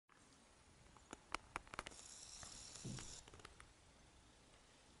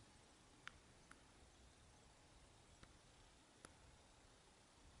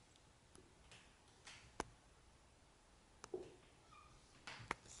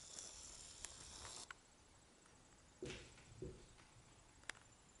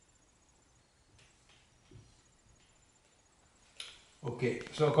Okay,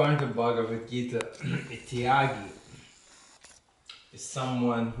 so according to Bhagavad Gita, a Tyagi is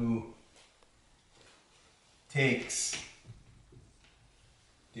someone who takes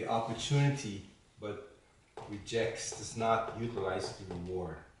the opportunity but rejects, does not utilize the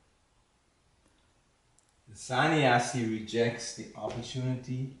reward. The sannyasi rejects the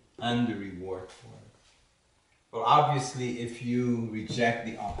opportunity and the reward for it. Well, obviously, if you reject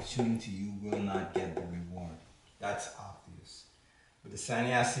the opportunity, you will not get the reward. That's obvious. But the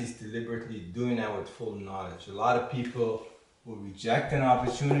sannyasi is deliberately doing that with full knowledge. A lot of people will reject an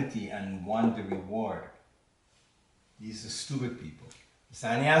opportunity and want the reward. These are stupid people. The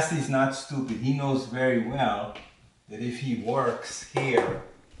sannyasi is not stupid. He knows very well that if he works here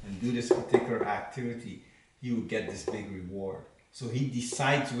and do this particular activity, he will get this big reward. So he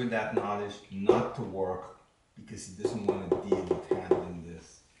decides with that knowledge not to work because he doesn't want to deal with handling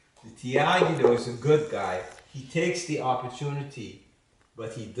this. The Tyagi, though, is a good guy. He takes the opportunity,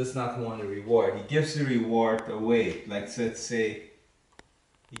 but he does not want a reward. He gives the reward away. Like, let's say,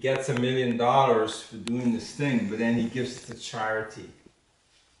 he gets $1 million for doing this thing, but then he gives it to charity.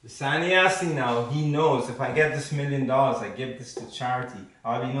 The sannyasi now, he knows if I get this $1 million, I give this to charity,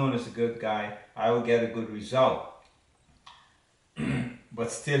 I'll be known as a good guy, I will get a good result. But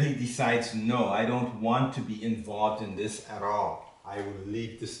still he decides, no, I don't want to be involved in this at all. I will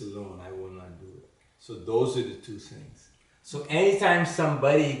leave this alone, I will not do it. So those are the two things. So anytime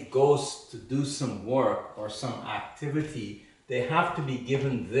somebody goes to do some work or some activity, they have to be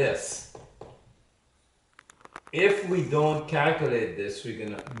given this. If we don't calculate this, we're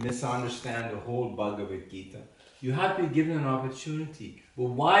going to misunderstand the whole Bhagavad Gita. You have to be given an opportunity.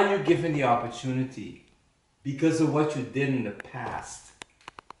 But why are you given the opportunity? Because of what you did in the past.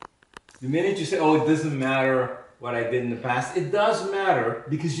 The minute you say, oh, it doesn't matter what I did in the past, it does matter,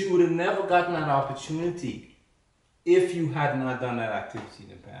 because you would have never gotten that opportunity if you had not done that activity in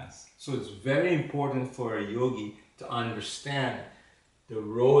the past. So it's very important for a yogi to understand the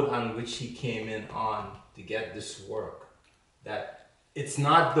road on which he came in on to get this work. That it's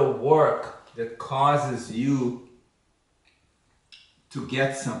not the work that causes you to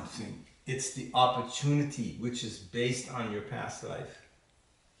get something. It's the opportunity which is based on your past life.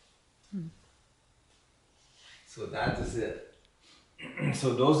 So that is it.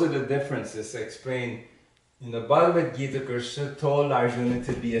 So those are the differences explained. In the Bhagavad Gita, Krishna told Arjuna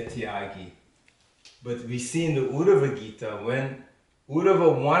to be a Tyagi. But we see in the Uddhava Gita, when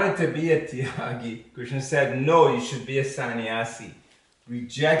Uddhava wanted to be a Tyagi, Krishna said, no, you should be a sannyasi.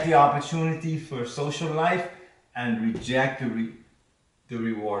 Reject the opportunity for social life and reject the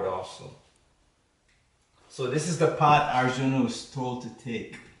reward also. So this is the path Arjuna was told to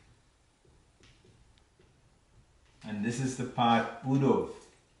take. And this is the path Uddhava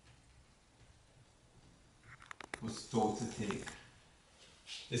was told to take.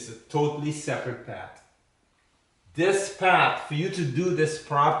 It's a totally separate path. This path, for you to do this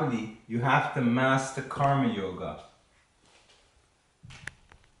properly, you have to master karma yoga.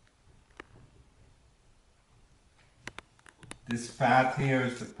 This path here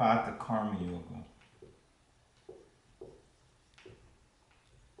is the path of karma yoga.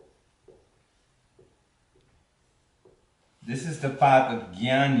 This is the path of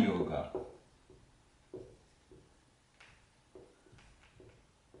Jnana yoga.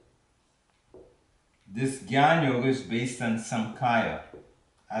 This Jnana yoga is based on Samkhya,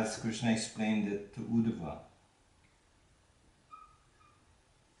 as Krishna explained it to Uddhava.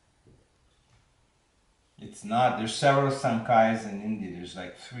 It's not, there's several Samkhyas in India, there's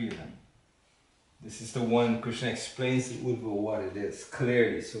like 3 of them. This is the one Krishna explains to Uddhava what it is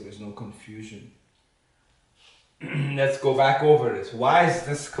clearly, so there's no confusion. Let's go back over this. Why is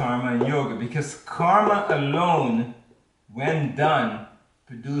this karma and yoga? Because karma alone, when done,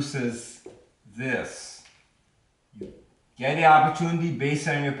 produces this. You get the opportunity based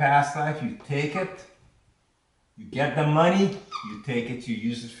on your past life, you take it. You get the money, you take it, you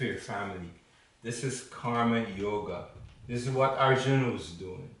use it for your family. This is karma yoga. This is what Arjuna was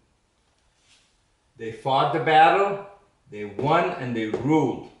doing. They fought the battle, they won, and they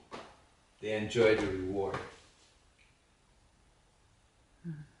ruled. They enjoyed the reward.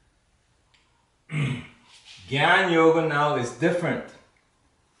 Jnana yoga now is different.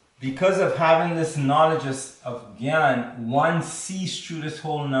 Because of having this knowledge of Jnana, one sees through this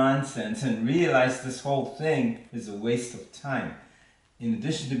whole nonsense and realizes this whole thing is a waste of time. In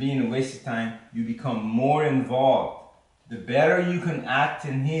addition to being a waste of time, you become more involved. The better you can act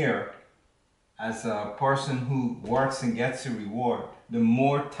in here as a person who works and gets a reward, the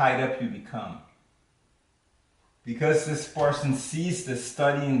more tied up you become. Because this person sees the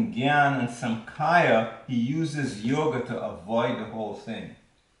studying Gyan and Samkhya, he uses yoga to avoid the whole thing.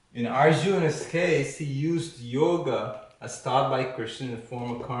 In Arjuna's case, he used yoga as taught by Krishna in the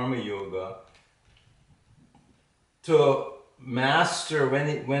form of karma yoga to master.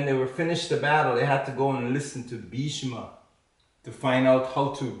 When they were finished the battle, they had to go and listen to Bhishma to find out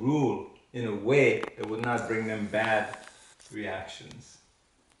how to rule in a way that would not bring them bad reactions.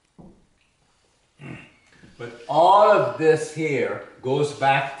 But all of this here goes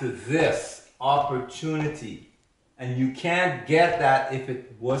back to this opportunity. And you can't get that if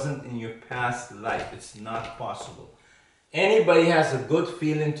it wasn't in your past life. It's not possible. Anybody has a good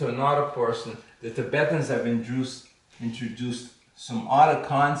feeling to another person. The Tibetans have introduced some other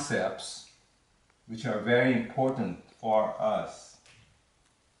concepts which are very important for us.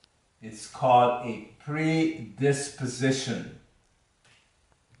 It's called a predisposition.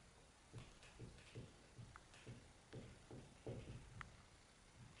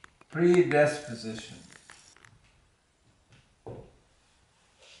 Predisposition.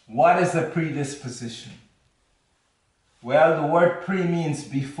 What is a predisposition? Well, the word pre means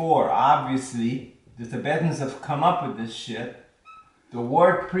before. Obviously, the Tibetans have come up with this shit. The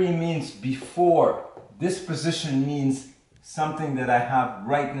word pre means before. Disposition means something that I have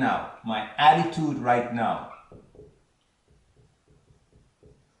right now. My attitude right now.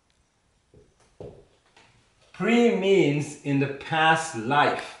 Pre means in the past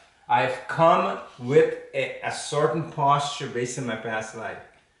life. I've come with a certain posture based on my past life.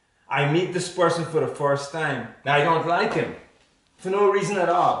 I meet this person for the first time. Now I don't like him. For no reason at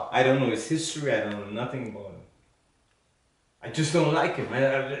all. I don't know his history. I don't know nothing about him. I just don't like him.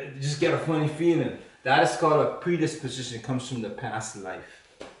 I just get a funny feeling. That is called a predisposition. It comes from the past life.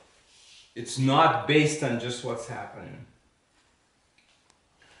 It's not based on just what's happening.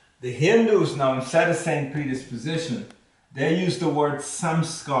 The Hindus now, instead of saying predisposition, they use the word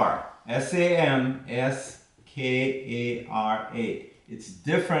samskar. S-A-M-S-K-A-R-A. It's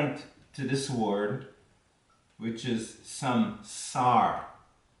different to this word, which is samsar.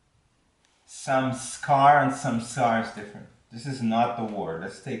 Samskar and samsar is different. This is not the word.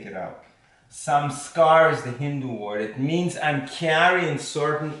 Let's take it out. Samskar is the Hindu word. It means I'm carrying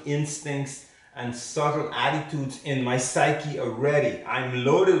certain instincts and subtle attitudes in my psyche already. I'm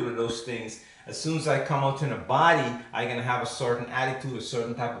loaded with those things. As soon as I come out in a body, I'm going to have a certain attitude, a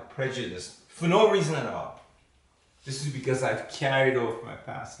certain type of prejudice, for no reason at all. This is because I've carried over my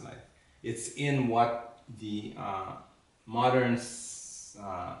past life. It's in what the modern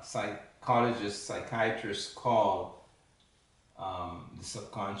psychologists, psychiatrists call the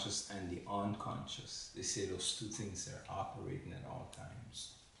subconscious and the unconscious. They say those two things are operating at all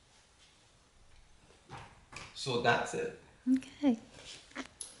times. So that's it. Okay.